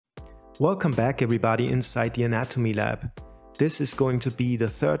Welcome back everybody inside the Anatomy Lab. This is going to be the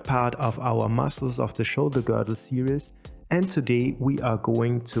third part of our Muscles of the Shoulder Girdle series, and today we are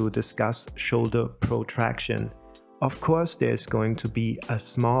going to discuss shoulder protraction. Of course, there's going to be a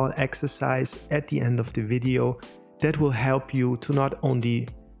small exercise at the end of the video that will help you to not only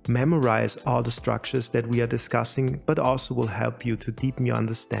memorize all the structures that we are discussing, but also will help you to deepen your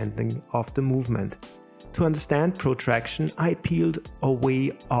understanding of the movement. To understand protraction, I peeled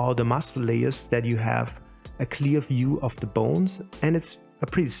away all the muscle layers that you have a clear view of the bones, and it's a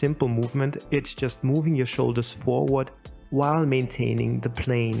pretty simple movement. It's just moving your shoulders forward while maintaining the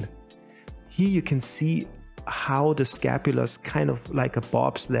plane. Here you can see how the scapulas, kind of like a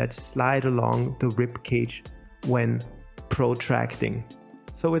bobsled, slide along the rib cage when protracting.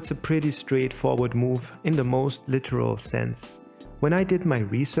 So it's a pretty straightforward move in the most literal sense. When I did my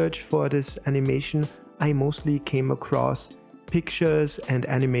research for this animation, I mostly came across pictures and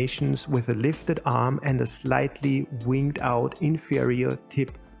animations with a lifted arm and a slightly winged out inferior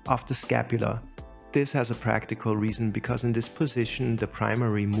tip of the scapula. This has a practical reason because in this position the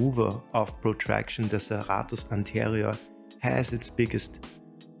primary mover of protraction, the serratus anterior, has its biggest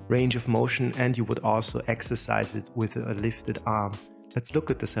range of motion, and you would also exercise it with a lifted arm. Let's look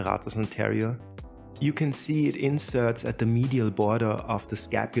at the serratus anterior. You can see it inserts at the medial border of the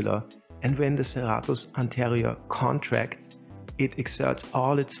scapula, and when the serratus anterior contracts, it exerts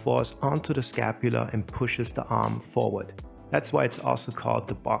all its force onto the scapula and pushes the arm forward. That's why it's also called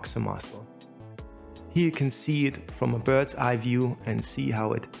the boxer muscle. Here you can see it from a bird's eye view and see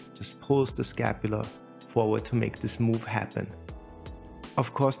how it just pulls the scapula forward to make this move happen.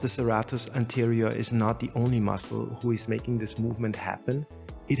 Of course, the serratus anterior is not the only muscle who is making this movement happen.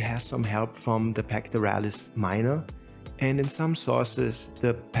 It has some help from the pectoralis minor, and in some sources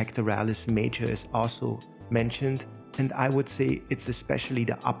the pectoralis major is also mentioned, and I would say it's especially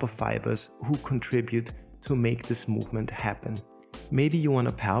the upper fibers who contribute to make this movement happen. Maybe you want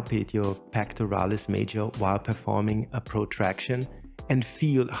to palpate your pectoralis major while performing a protraction and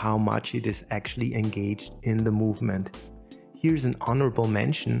feel how much it is actually engaged in the movement. Here's an honorable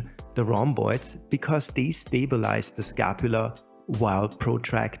mention, the rhomboids, because they stabilize the scapula while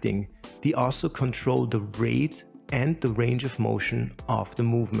protracting. They also control the rate and the range of motion of the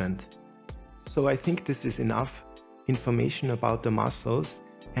movement. So I think this is enough information about the muscles,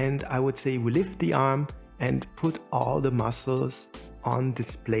 and I would say we lift the arm and put all the muscles on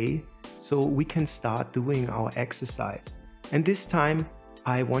display so we can start doing our exercise. And this time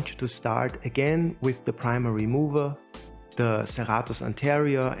I want you to start again with the primary mover, the serratus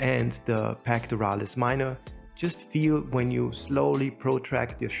anterior and the pectoralis minor. Just feel when you slowly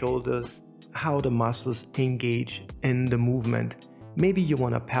protract your shoulders how the muscles engage in the movement. Maybe you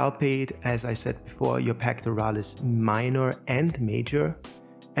want to palpate, as I said before, your pectoralis minor and major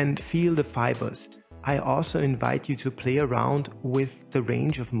and feel the fibers. I also invite you to play around with the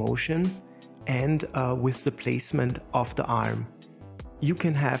range of motion and with the placement of the arm. You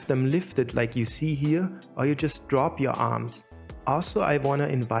can have them lifted like you see here, or you just drop your arms. Also, I want to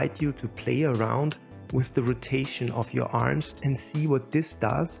invite you to play around with the rotation of your arms and see what this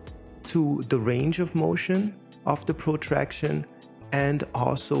does to the range of motion of the protraction, and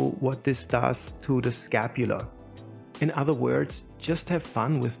also what this does to the scapula. In other words, just have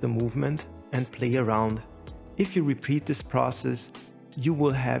fun with the movement and play around. If you repeat this process, you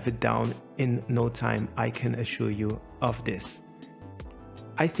will have it down in no time, I can assure you of this.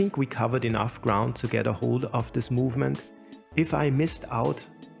 I think we covered enough ground to get a hold of this movement. If I missed out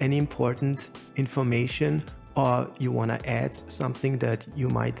any important information, or you want to add something that you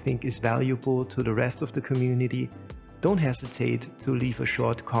might think is valuable to the rest of the community, don't hesitate to leave a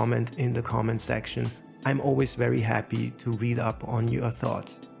short comment in the comment section. I'm always very happy to read up on your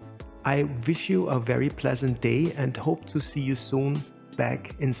thoughts. I wish you a very pleasant day and hope to see you soon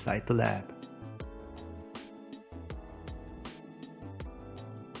back inside the lab.